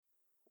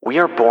We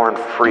are born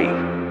free.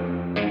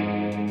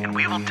 And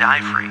we will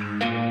die free.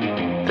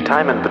 The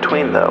time in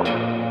between, though,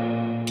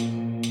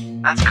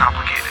 that's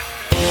complicated.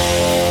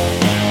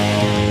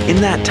 In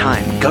that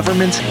time,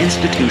 governments,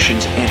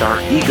 institutions, and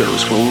our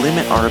egos will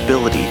limit our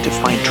ability to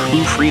find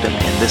true freedom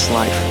in this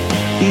life.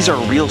 These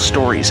are real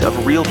stories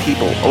of real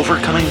people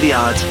overcoming the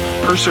odds,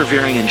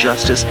 persevering in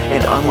justice,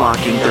 and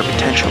unlocking their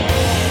potential.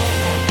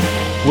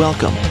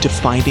 Welcome to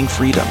Finding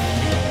Freedom.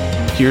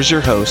 Here's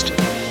your host,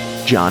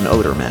 John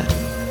Odermatt.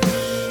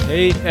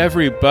 Hey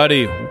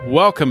everybody,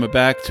 welcome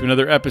back to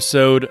another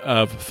episode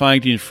of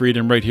Finding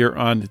Freedom right here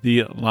on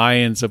the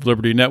Lions of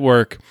Liberty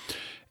Network.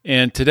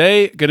 And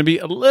today, going to be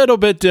a little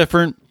bit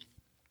different.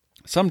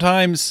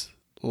 Sometimes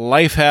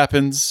life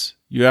happens,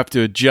 you have to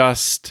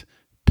adjust,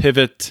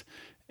 pivot,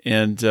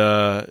 and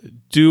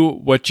do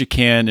what you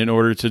can in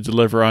order to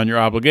deliver on your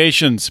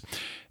obligations.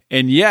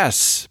 And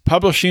yes,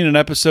 publishing an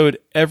episode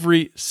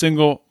every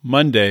single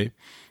Monday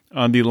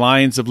on the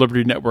Lions of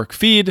Liberty Network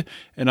feed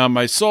and on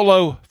my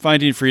solo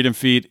Finding Freedom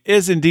feed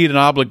is indeed an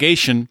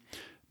obligation,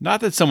 not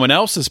that someone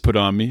else has put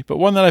on me, but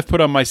one that I've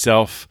put on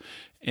myself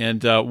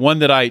and one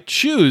that I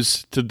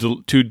choose to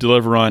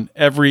deliver on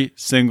every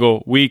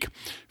single week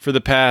for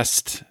the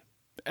past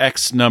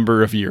X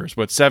number of years.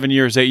 7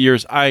 years, 8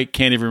 years? I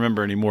can't even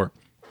remember anymore.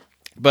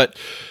 But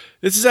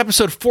this is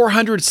episode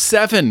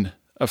 407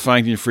 of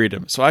Finding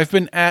Freedom. So I've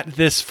been at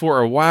this for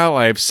a while.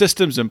 I have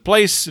systems in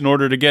place in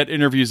order to get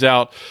interviews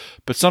out,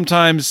 but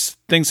sometimes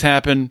things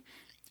happen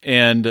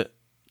and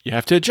you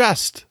have to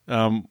adjust.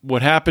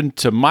 What happened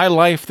to my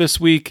life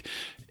this week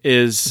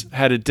is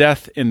had a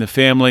death in the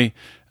family.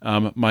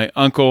 My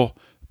uncle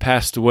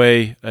passed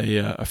away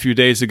a few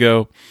days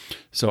ago,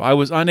 so I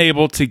was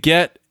unable to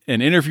get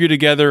an interview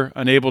together,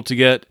 unable to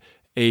get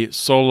a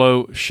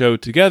solo show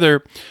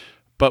together.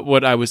 But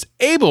what I was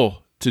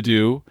able to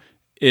do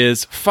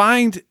is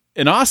find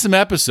an awesome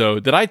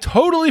episode that I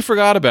totally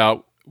forgot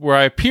about where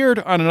I appeared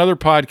on another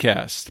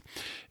podcast.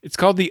 It's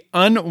called the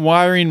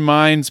Unwiring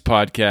Minds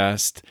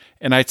podcast,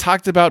 and I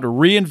talked about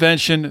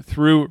reinvention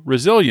through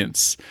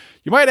resilience.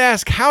 You might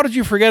ask, how did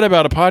you forget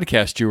about a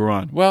podcast you were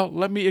on? Well,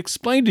 let me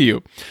explain to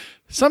you.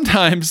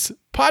 Sometimes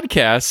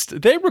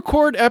podcasts, they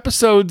record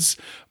episodes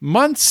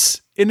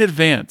months in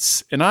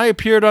advance, and I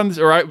appeared on this,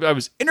 or I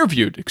was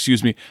interviewed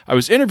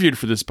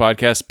for this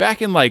podcast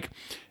back in like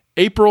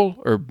April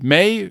or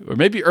May, or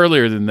maybe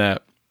earlier than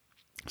that,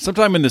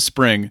 sometime in the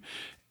spring.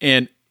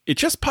 And it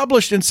just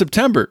published in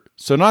September,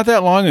 so not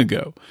that long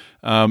ago.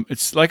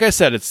 It's like I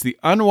said, it's the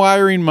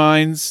Unwiring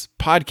Minds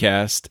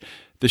podcast.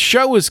 The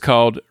show is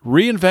called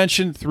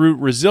Reinvention Through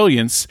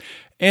Resilience.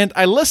 And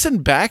I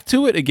listened back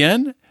to it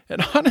again,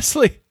 and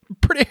honestly,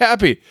 pretty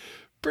happy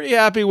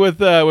with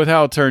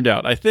how it turned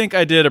out. I think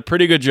I did a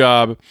pretty good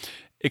job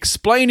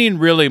explaining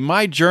really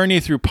my journey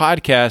through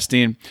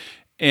podcasting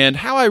and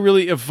how I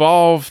really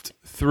evolved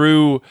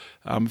through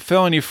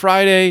Felony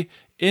Friday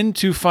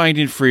into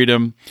Finding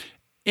Freedom,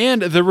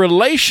 and the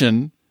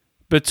relation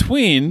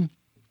between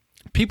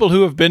people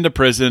who have been to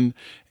prison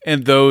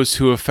and those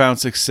who have found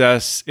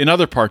success in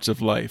other parts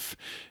of life,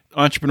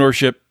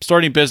 entrepreneurship,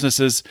 starting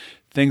businesses,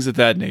 things of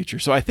that nature.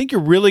 So I think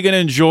you're really going to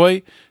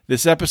enjoy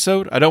this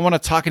episode. I don't want to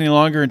talk any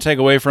longer and take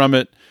away from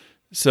it.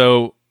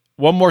 So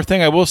one more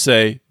thing I will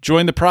say,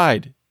 join the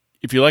Pride.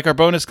 If you like our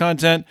bonus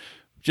content,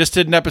 just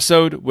did an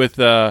episode with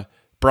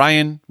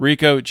Brian,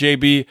 Rico,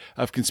 JB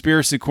of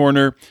Conspiracy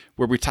Corner,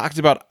 where we talked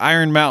about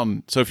Iron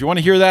Mountain. So if you want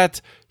to hear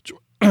that,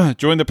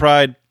 join the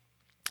Pride.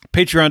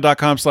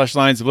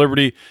 Patreon.com/Lions of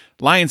Liberty,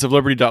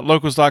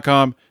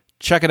 lionsofliberty.locals.com.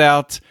 Check it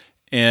out.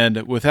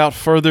 And without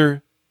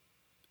further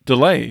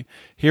delay,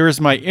 here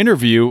is my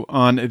interview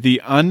on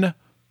the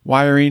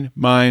Unwiring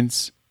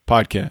Minds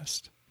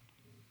podcast.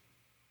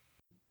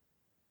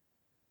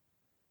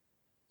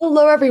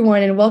 Hello,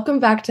 everyone, and welcome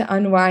back to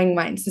Unwiring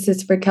Minds. This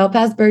is Raquel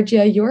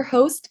Paz-Bergia, your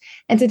host,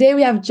 and today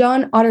we have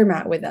John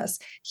Odermatt with us.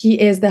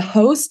 He is the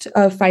host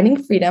of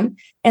Finding Freedom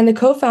and the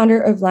co-founder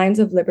of Lions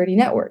of Liberty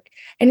Network,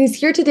 and he's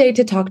here today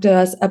to talk to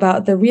us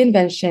about the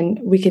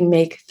reinvention we can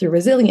make through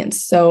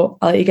resilience. So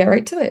I'll let you get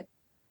right to it.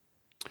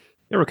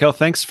 Yeah, Raquel,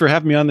 thanks for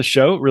having me on the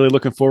show. Really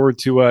looking forward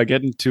to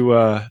getting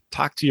to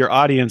talk to your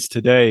audience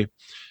today.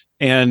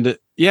 And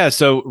yeah,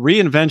 so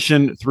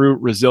reinvention through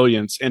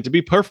resilience. And to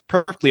be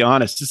perfectly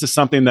honest, this is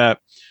something that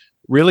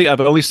really I've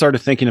only started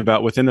thinking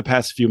about within the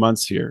past few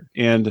months here.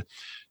 And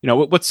you know,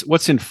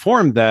 what's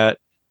informed that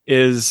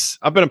is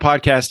I've been a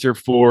podcaster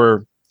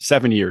for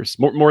 7 years,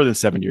 more than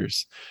 7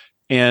 years.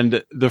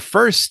 And the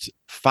first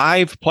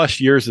 5+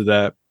 years of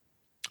that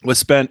was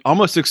spent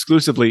almost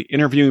exclusively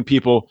interviewing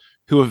people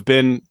who have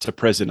been to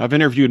prison. I've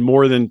interviewed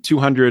more than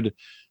 200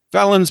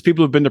 felons,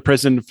 people who've been to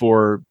prison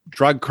for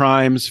drug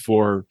crimes,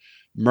 for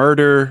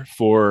murder,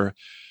 for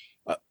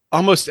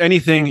almost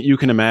anything you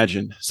can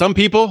imagine. Some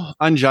people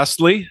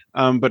unjustly,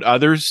 but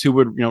others who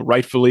would,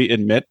 rightfully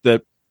admit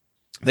that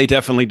they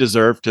definitely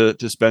deserve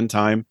to spend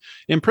time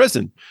in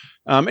prison.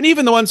 And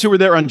even the ones who were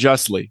there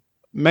unjustly,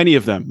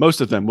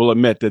 most of them will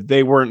admit that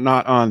they were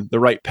not on the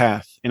right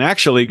path. And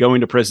actually going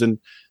to prison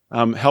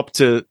helped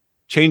to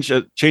change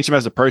them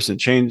as a person,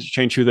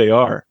 change who they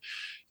are.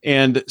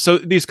 And so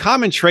these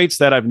common traits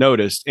that I've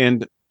noticed,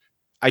 and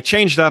I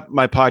changed up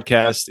my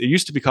podcast. It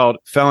used to be called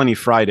Felony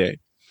Friday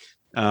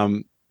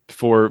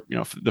for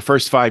the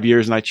first 5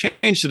 years, and I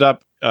changed it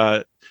up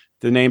the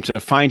name to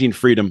Finding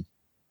Freedom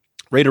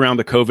right around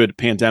the COVID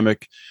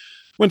pandemic,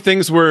 when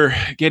things were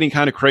getting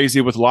kind of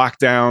crazy with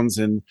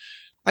lockdowns. And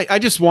I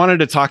just wanted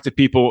to talk to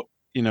people,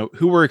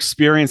 who were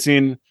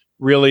experiencing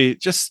really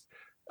just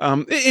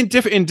in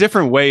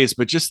different ways,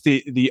 but just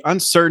the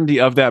uncertainty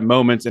of that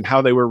moment and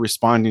how they were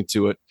responding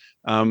to it.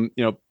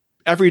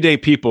 Everyday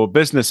people,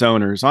 business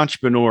owners,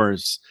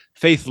 entrepreneurs,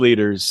 faith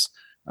leaders,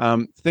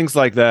 things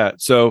like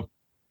that. So,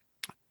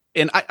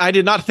 and I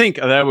did not think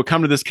that I would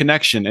come to this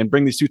connection and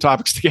bring these two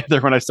topics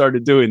together when I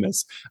started doing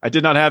this. I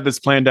did not have this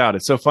planned out.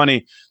 It's so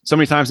funny. So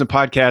many times in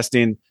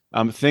podcasting,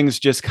 things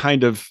just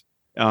kind of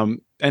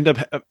end up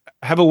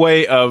have a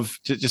way of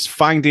just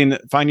finding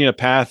a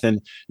path and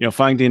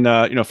finding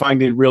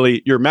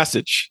really your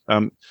message.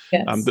 The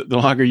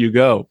longer you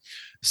go.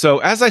 So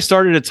as I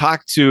started to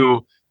talk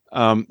to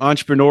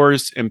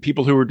entrepreneurs and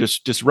people who were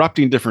just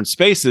disrupting different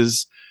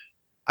spaces,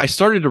 I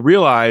started to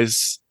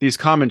realize these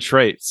common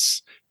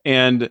traits.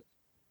 And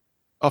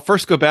I'll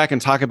first go back and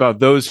talk about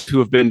those who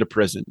have been to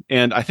prison.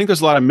 And I think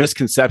there's a lot of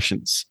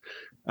misconceptions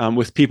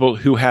with people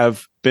who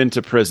have been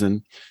to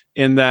prison,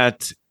 in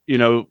that,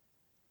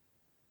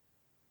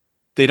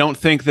 they don't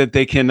think that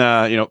they can,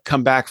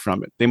 come back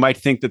from it. They might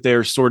think that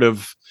they're sort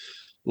of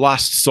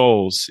lost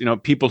souls,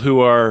 people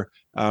who are,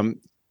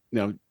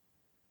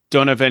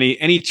 don't have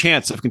any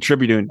chance of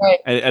contributing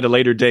at a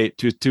later date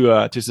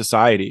to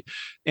society.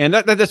 And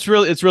it's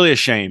really a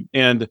shame.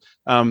 And,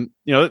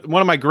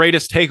 one of my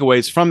greatest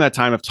takeaways from that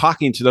time of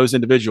talking to those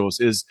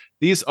individuals is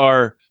these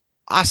are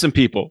awesome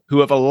people who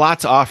have a lot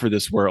to offer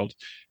this world.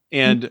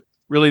 And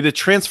really the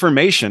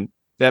transformation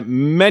that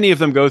many of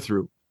them go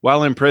through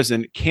while in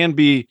prison can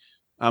be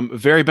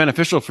very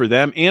beneficial for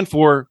them and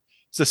for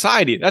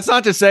society. That's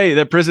not to say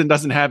that prison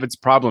doesn't have its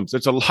problems.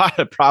 There's a lot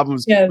of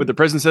problems with the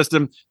prison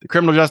system. The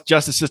criminal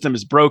justice system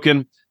is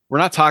broken. We're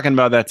not talking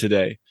about that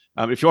today.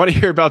 If you want to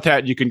hear about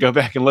that, you can go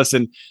back and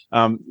listen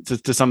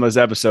to some of those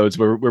episodes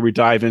where we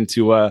dive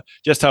into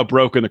just how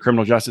broken the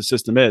criminal justice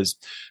system is.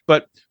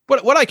 But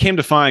what I came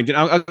to find, and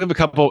I'll give a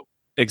couple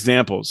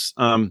examples.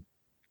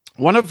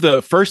 One of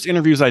the first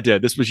interviews I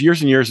did, this was years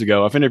and years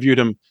ago. I've interviewed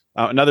him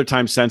another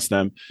time since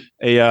then.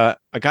 A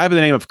guy by the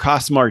name of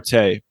Cos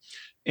Marte.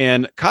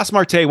 And Cos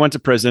Marte went to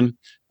prison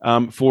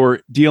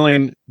for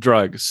dealing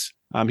drugs.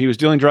 He was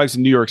dealing drugs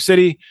in New York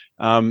City.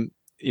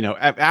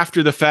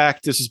 After the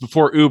fact, this is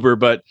before Uber,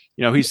 but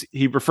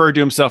he referred to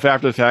himself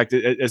after the fact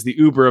as the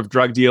Uber of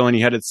drug dealing.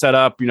 He had it set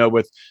up,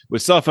 with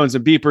cell phones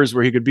and beepers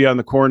where he could be on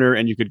the corner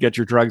and you could get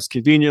your drugs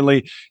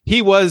conveniently.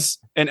 He was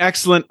an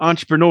excellent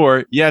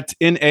entrepreneur, yet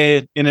in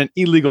an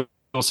illegal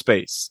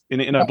space,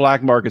 in a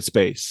black market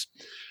space.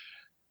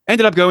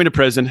 Ended up going to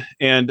prison,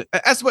 and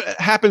as what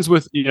happens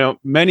with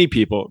many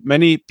people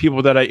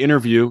that I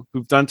interview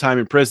who've done time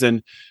in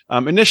prison.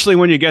 Initially,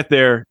 when you get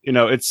there,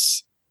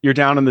 you're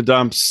down in the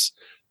dumps.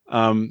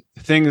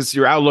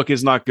 Your outlook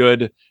is not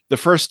good. The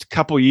first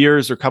couple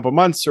years or couple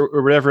months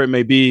or whatever it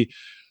may be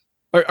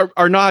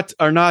are not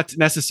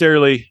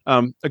necessarily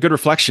a good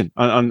reflection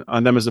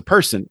on them as a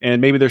person.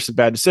 And maybe there's some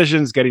bad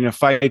decisions, getting into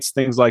fights,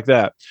 things like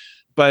that.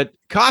 But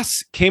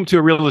Cos came to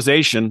a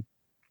realization.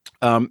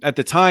 At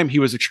the time, he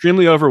was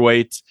extremely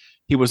overweight.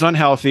 He was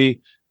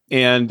unhealthy.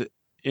 And,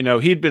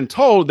 he'd been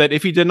told that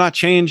if he did not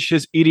change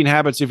his eating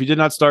habits, if he did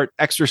not start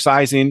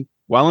exercising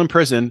while in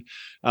prison,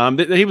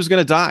 that he was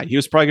going to die. He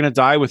was probably going to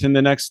die within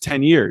the next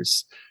 10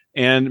 years,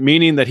 and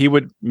meaning that he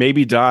would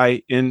maybe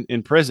die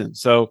in prison.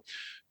 So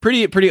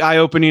pretty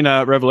eye-opening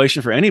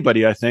revelation for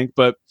anybody, I think.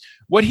 But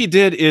what he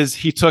did is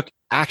he took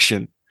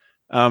action.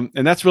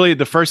 And that's really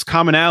the first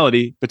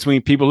commonality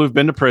between people who've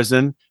been to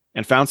prison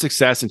and found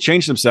success and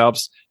changed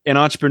themselves and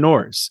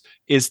entrepreneurs,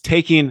 is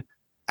taking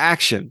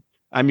action.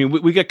 I mean,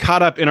 we get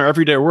caught up in our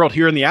everyday world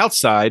here on the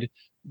outside,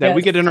 that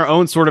we get in our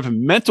own sort of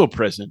mental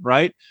prison,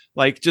 right?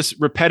 Like just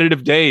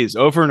repetitive days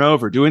over and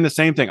over, doing the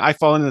same thing. I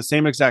fall into the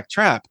same exact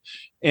trap,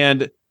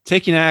 and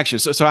taking action.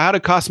 So how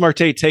did Cos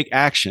Marte take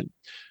action?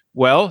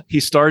 Well, he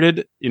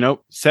started,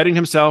 setting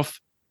himself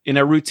in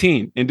a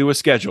routine, into a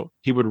schedule.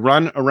 He would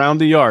run around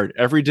the yard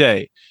every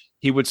day.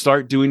 He would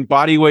start doing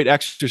body weight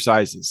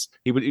exercises.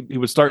 He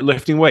would start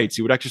lifting weights.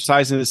 He would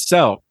exercise in his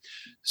cell.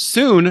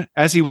 Soon,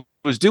 as he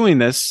was doing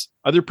this,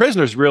 other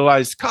prisoners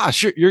realized,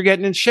 gosh, you're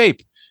getting in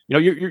shape.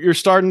 You're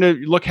starting to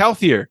look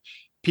healthier.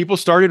 People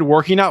started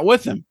working out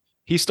with him.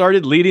 He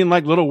started leading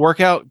like little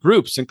workout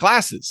groups and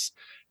classes.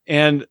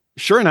 And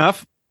sure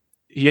enough,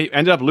 he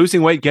ended up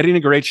losing weight, getting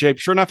in great shape.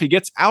 Sure enough, he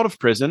gets out of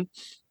prison,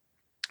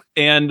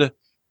 and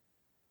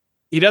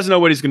he doesn't know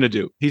what he's going to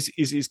do.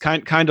 He's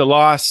kind of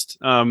lost,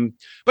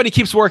 but he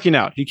keeps working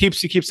out. He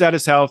keeps at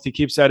his health. He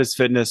keeps at his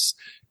fitness,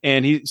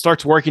 and he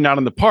starts working out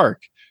in the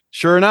park.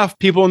 Sure enough,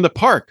 people in the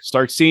park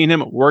start seeing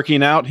him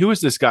working out. Who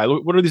is this guy?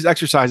 What are these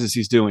exercises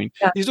he's doing?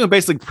 Yeah. He's doing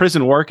basically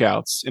prison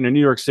workouts in a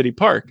New York City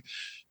park.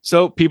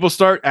 So people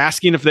start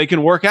asking if they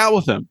can work out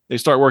with him. They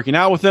start working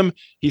out with him.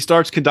 He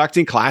starts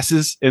conducting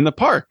classes in the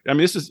park. I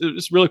mean, this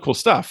is really cool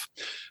stuff.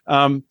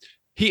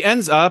 He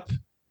ends up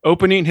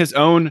opening his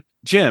own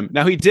gym.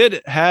 Now, he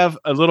did have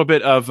a little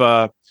bit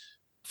of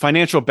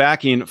financial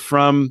backing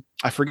from,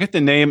 I forget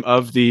the name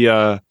of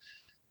the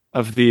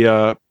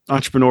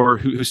entrepreneur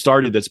who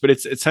started this, but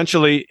it's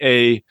essentially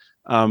a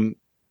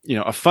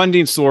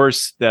funding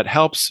source that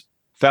helps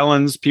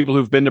felons, people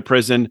who've been to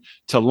prison,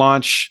 to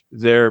launch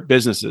their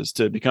businesses,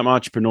 to become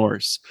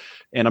entrepreneurs.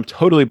 And I'm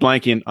totally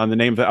blanking on the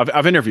name of that.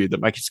 I've interviewed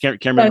them. I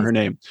can't remember her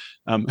name.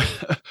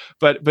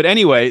 But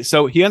anyway,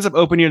 so he ends up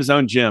opening his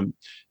own gym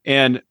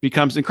and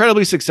becomes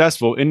incredibly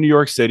successful in New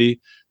York City,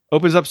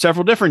 opens up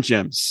several different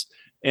gyms.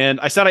 And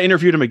I said I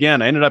interviewed him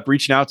again. I ended up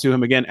reaching out to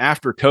him again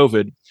after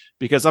COVID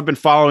because I've been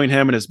following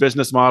him and his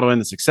business model and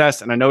the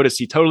success. And I noticed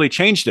he totally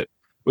changed it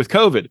with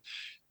COVID.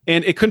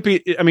 And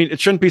it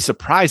shouldn't be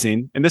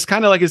surprising. And this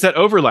kind of like is that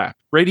overlap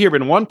right here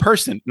in one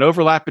person, an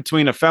overlap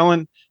between a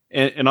felon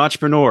and an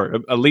entrepreneur,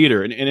 a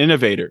leader, an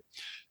innovator.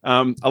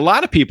 A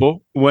lot of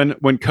people, when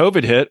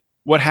COVID hit,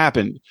 what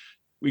happened?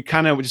 We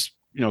kind of just,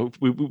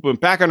 we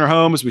went back on our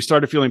homes. We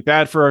started feeling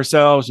bad for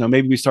ourselves.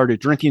 Maybe we started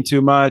drinking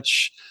too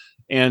much,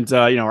 and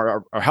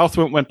our health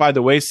went by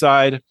the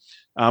wayside.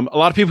 A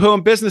lot of people who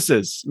own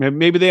businesses,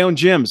 maybe they own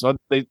gyms.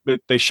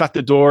 They shut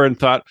the door and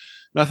thought,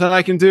 nothing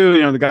I can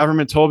do. The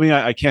government told me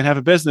I can't have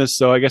a business,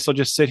 so I guess I'll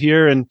just sit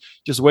here and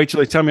just wait till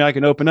they tell me I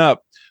can open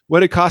up. What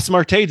did Costa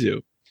Marte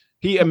do?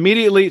 He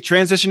immediately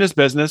transitioned his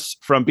business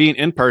from being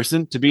in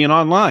person to being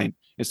online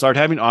and started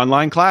having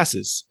online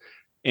classes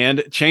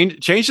and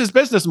changed his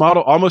business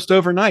model almost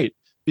overnight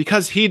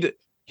because he'd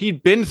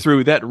been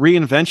through that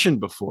reinvention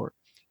before.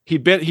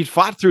 He'd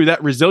fought through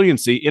that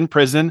resiliency in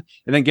prison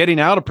and then getting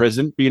out of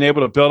prison, being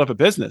able to build up a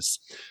business.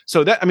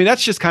 So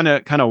that's just kind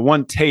of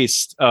one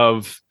taste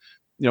of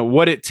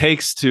what it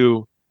takes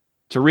to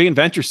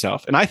reinvent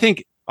yourself. And I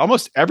think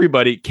almost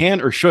everybody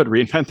can or should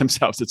reinvent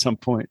themselves at some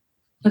point.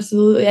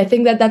 Absolutely. I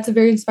think that's a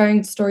very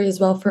inspiring story as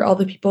well for all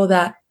the people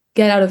that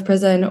get out of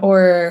prison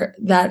or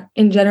that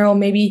in general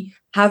maybe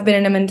have been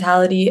in a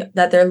mentality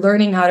that they're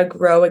learning how to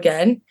grow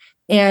again.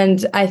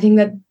 And I think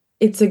that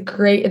it's a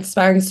great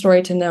inspiring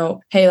story to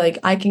know, hey, like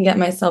I can get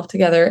myself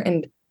together,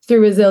 and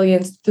through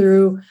resilience,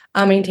 through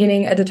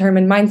maintaining a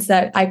determined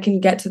mindset, I can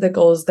get to the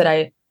goals that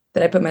I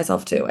put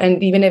myself to.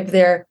 And even if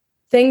they're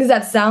things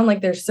that sound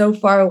like they're so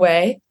far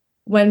away,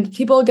 when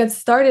people get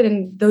started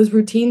in those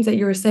routines that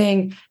you were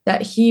saying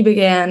that he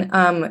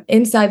began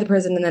inside the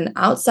prison and then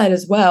outside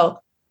as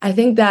well, I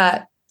think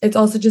that it's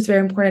also just very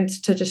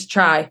important to just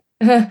try.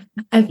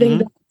 I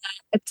think that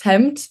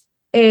attempt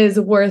is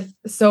worth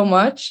so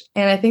much.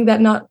 And I think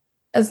that not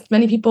as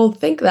many people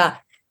think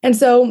that. And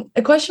so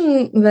a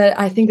question that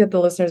I think that the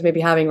listeners may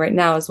be having right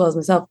now, as well as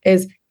myself,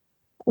 is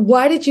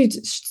why did you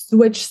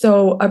switch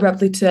so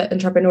abruptly to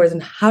entrepreneurs,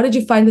 and how did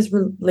you find this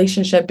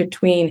relationship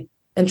between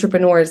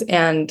entrepreneurs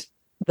and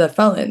the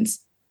felons?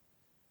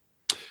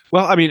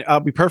 Well, I mean, I'll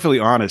be perfectly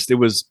honest. It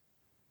was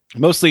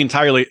mostly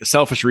entirely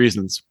selfish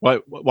reasons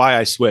why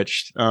I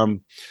switched.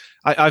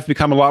 I've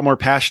become a lot more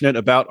passionate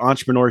about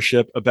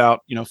entrepreneurship,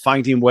 about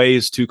finding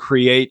ways to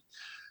create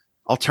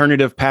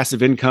alternative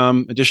passive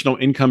income, additional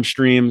income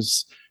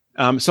streams.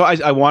 So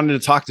I wanted to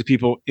talk to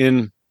people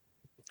in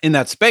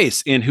that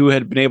space and who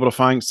had been able to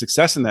find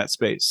success in that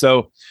space.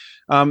 So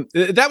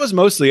that was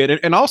mostly it.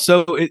 And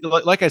also,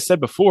 like I said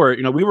before,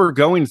 we were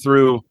going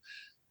through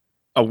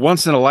a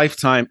once in a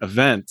lifetime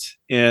event,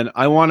 and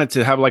I wanted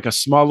to have like a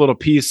small little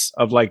piece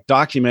of like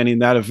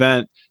documenting that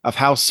event, of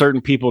how certain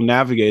people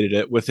navigated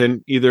it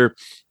within either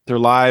their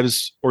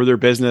lives or their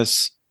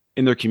business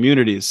in their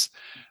communities.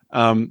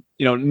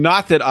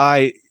 Not that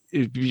I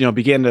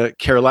began to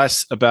care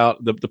less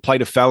about the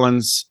plight of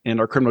felons and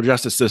our criminal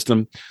justice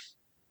system.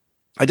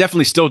 I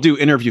definitely still do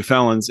interview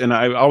felons, and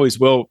I always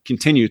will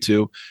continue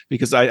to,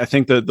 because I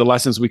think the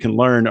lessons we can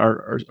learn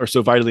are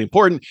so vitally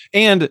important,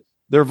 and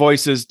their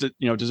voices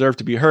deserve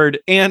to be heard,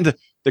 and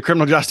the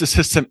criminal justice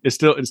system is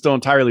still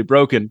entirely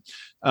broken.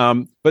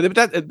 But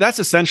that's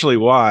essentially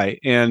why.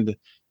 And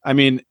I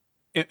mean,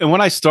 and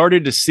when I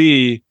started to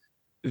see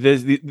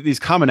these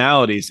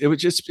commonalities,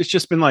 it's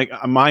just been like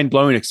a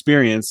mind-blowing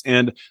experience.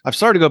 And I've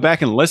started to go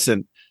back and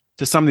listen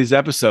to some of these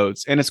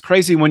episodes, and it's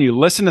crazy when you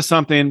listen to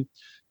something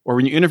or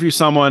when you interview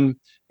someone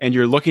and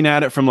you're looking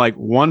at it from like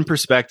one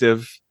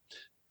perspective,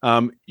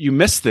 you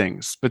miss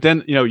things. But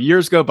then,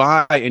 years go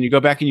by and you go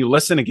back and you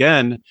listen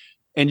again,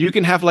 and you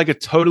can have like a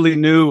totally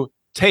new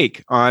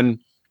take on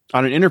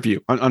an interview,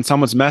 on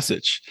someone's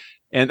message.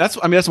 And that's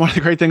one of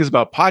the great things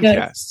about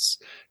podcasts,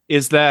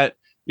 is that,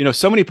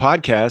 so many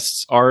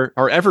podcasts are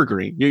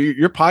evergreen.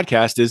 Your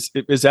podcast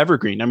is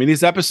evergreen. I mean,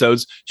 these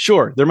episodes,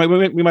 sure,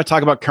 we might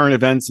talk about current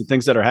events and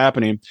things that are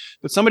happening,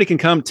 but somebody can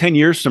come 10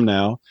 years from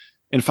now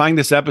and find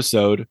this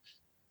episode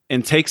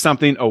and take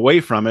something away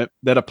from it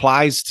that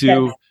applies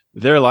to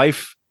their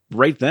life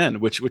right then,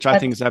 which I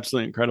think is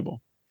absolutely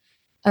incredible.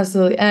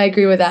 Absolutely. I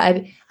agree with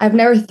that. I've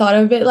never thought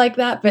of it like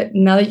that, but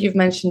now that you've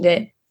mentioned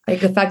it,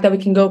 like the fact that we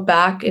can go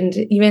back and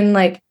even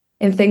like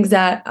and things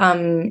that,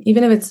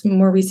 even if it's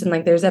more recent,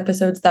 like there's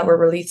episodes that were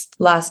released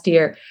last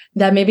year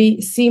that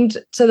maybe seemed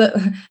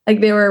to like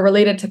they were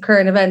related to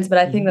current events, but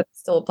I think that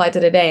still apply to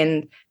today.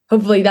 And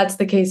hopefully that's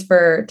the case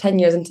for 10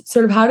 years. And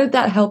sort of how did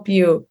that help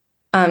you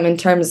in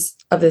terms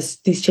of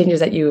these changes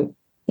that you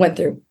went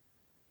through?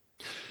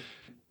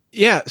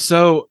 Yeah.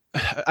 So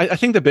I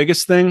think the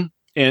biggest thing,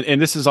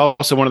 and this is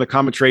also one of the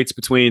common traits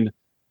between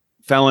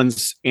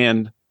felons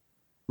and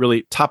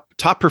really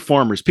top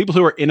performers, people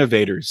who are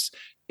innovators,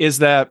 is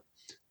that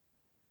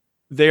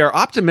they are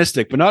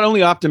optimistic, but not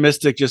only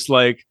optimistic, just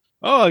like,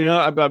 oh,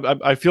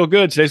 I feel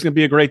good. Today's going to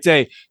be a great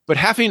day, but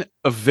having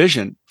a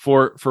vision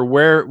for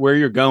where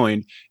you're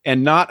going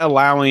and not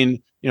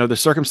allowing, the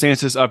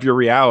circumstances of your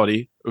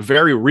reality,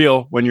 very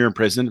real when you're in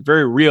prison,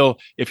 very real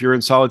if you're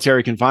in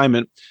solitary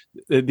confinement,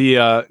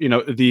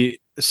 the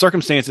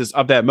circumstances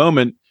of that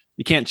moment,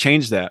 you can't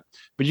change that,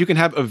 but you can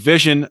have a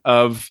vision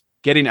of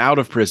getting out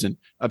of prison,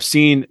 of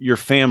seeing your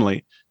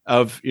family,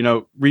 of,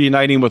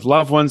 reuniting with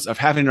loved ones, of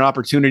having an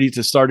opportunity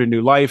to start a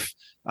new life.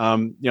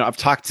 I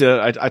talked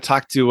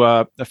to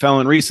a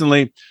felon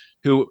recently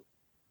who,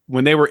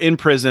 when they were in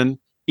prison,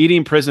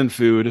 eating prison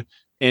food,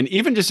 and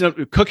even just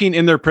cooking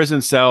in their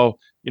prison cell.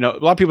 A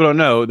lot of people don't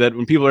know that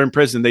when people are in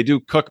prison, they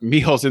do cook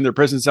meals in their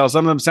prison cell.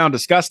 Some of them sound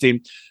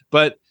disgusting,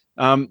 but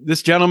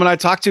this gentleman I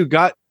talked to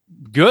got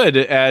good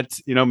at,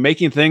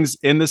 making things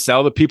in the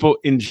cell that people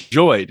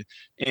enjoyed,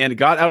 and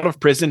got out of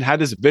prison, had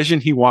this vision.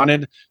 He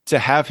wanted to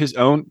have his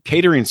own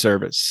catering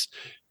service.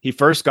 He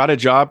first got a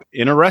job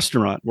in a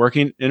restaurant,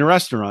 working in a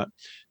restaurant.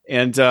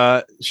 And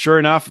sure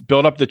enough,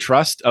 built up the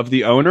trust of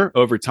the owner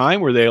over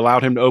time, where they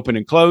allowed him to open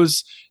and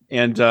close.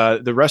 And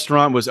the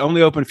restaurant was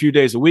only open a few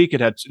days a week.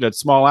 It had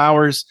small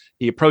hours.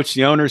 He approached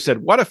the owner, said,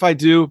 "What if I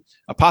do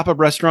a pop-up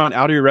restaurant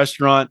out of your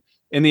restaurant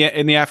in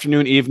the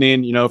afternoon,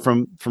 evening,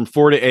 from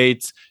 4 to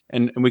 8,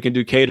 and we can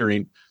do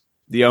catering?"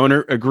 The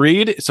owner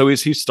agreed. So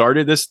he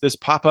started this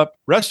pop-up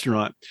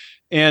restaurant.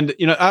 And,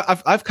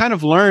 I've kind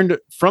of learned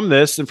from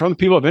this and from the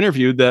people I've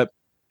interviewed that,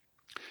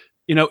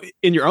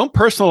 in your own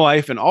personal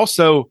life and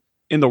also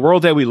in the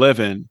world that we live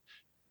in,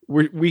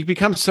 we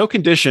become so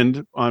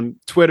conditioned on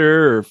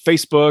Twitter or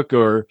Facebook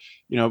or,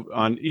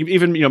 on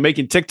even,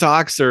 making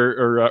TikToks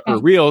or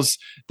reels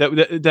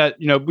that,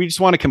 we just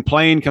want to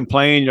complain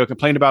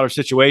about our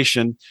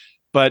situation.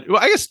 But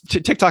I guess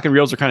TikTok and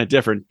reels are kind of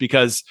different,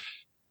 because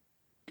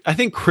I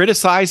think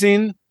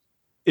criticizing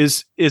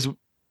is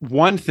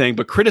one thing,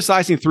 but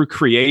criticizing through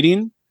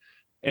creating,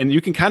 and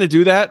you can kind of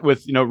do that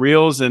with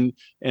reels and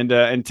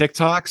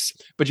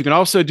TikToks, but you can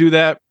also do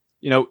that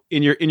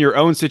in your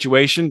own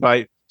situation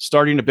by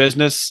starting a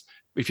business.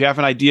 If you have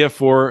an idea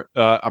for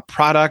a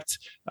product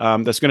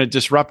that's going to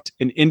disrupt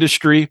an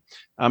industry,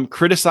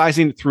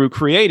 criticizing through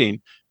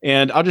creating.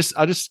 And I'll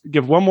just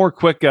give one more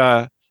quick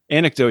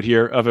anecdote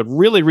here of a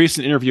really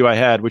recent interview I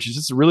had, which is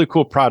just a really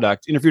cool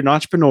product. Interviewed an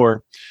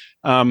entrepreneur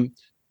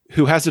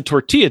who has a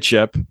tortilla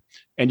chip.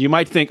 And you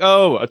might think,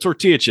 oh, a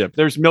tortilla chip,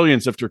 there's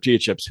millions of tortilla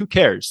chips. Who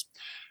cares?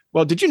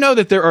 Well, did you know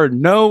that there are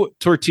no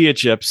tortilla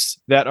chips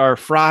that are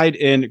fried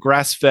in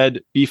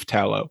grass-fed beef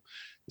tallow?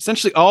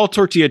 Essentially, all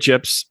tortilla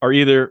chips are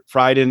either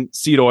fried in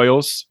seed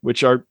oils,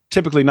 which are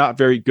typically not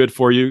very good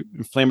for you,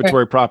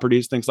 inflammatory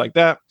properties, things like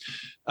that.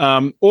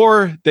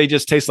 Or they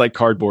just taste like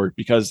cardboard,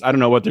 because I don't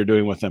know what they're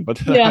doing with them, but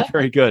they're not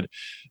very good.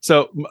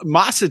 So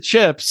Masa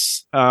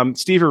Chips,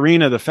 Steve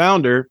Arena, the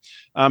founder,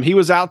 he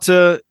was out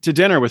to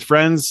dinner with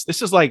friends.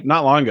 This is like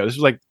not long ago. This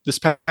was like this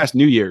past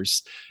New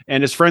Year's.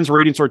 And his friends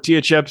were eating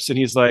tortilla chips. And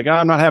he's like, "Oh,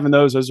 I'm not having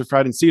those. Those are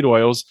fried in seed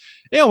oils."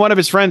 One of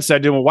his friends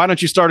said to him, "Well, why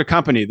don't you start a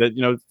company that,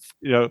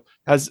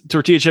 has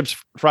tortilla chips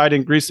fried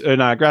in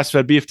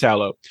grass-fed beef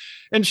tallow?"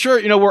 And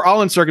sure, we're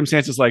all in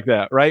circumstances like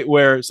that, right?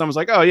 Where someone's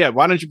like, "Oh yeah,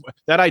 why don't you,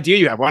 that idea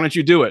you have, why don't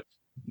you do it?"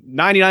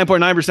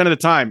 99.9% of the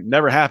time,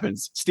 never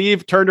happens.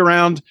 Steve turned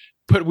around,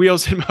 put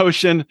wheels in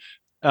motion,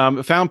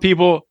 found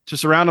people to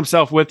surround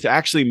himself with to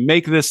actually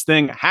make this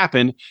thing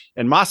happen.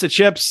 And Masa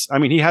Chips,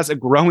 he has a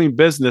growing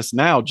business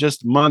now,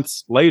 just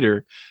months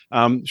later.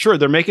 Sure,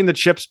 they're making the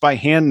chips by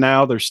hand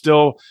now. They're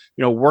still,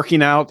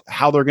 working out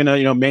how they're going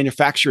to,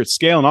 manufacture at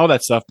scale and all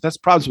that stuff. But that's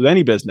problems with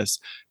any business.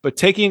 But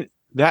taking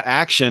that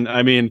action,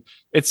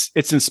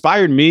 it's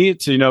inspired me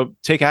to,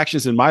 take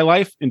actions in my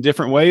life in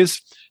different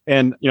ways.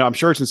 And, I'm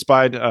sure it's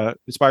inspired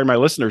my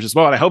listeners as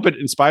well. And I hope it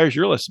inspires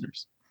your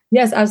listeners.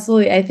 Yes,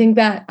 absolutely. I think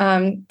that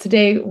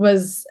today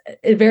was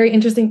a very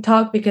interesting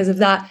talk because of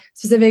that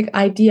specific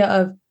idea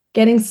of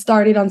getting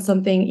started on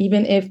something,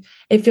 even if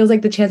it feels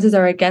like the chances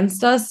are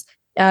against us.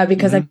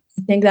 Because I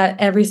think that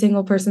every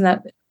single person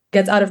that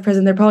gets out of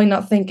prison, they're probably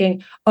not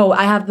thinking, "Oh,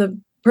 I have the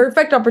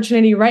perfect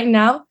opportunity right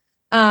now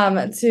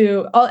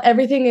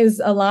everything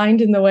is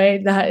aligned in the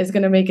way that is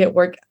going to make it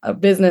work. A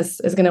business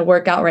is going to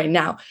work out right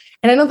now."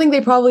 And I don't think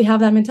they probably have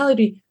that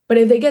mentality. But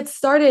if they get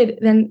started,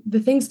 then the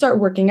things start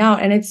working out.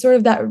 And it's sort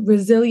of that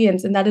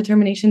resilience and that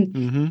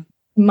determination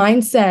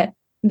mindset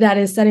that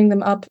is setting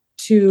them up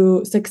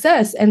to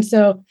success. And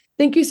so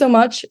thank you so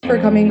much for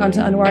coming onto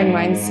Unwiring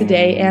Minds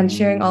today and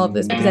sharing all of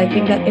this, because I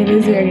think that it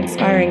is very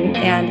inspiring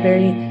and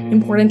very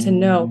important to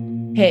know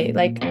hey,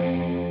 like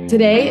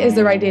today is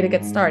the right day to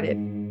get started.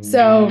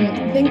 So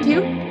thank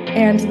you.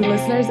 And to the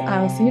listeners,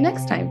 I'll see you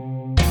next time.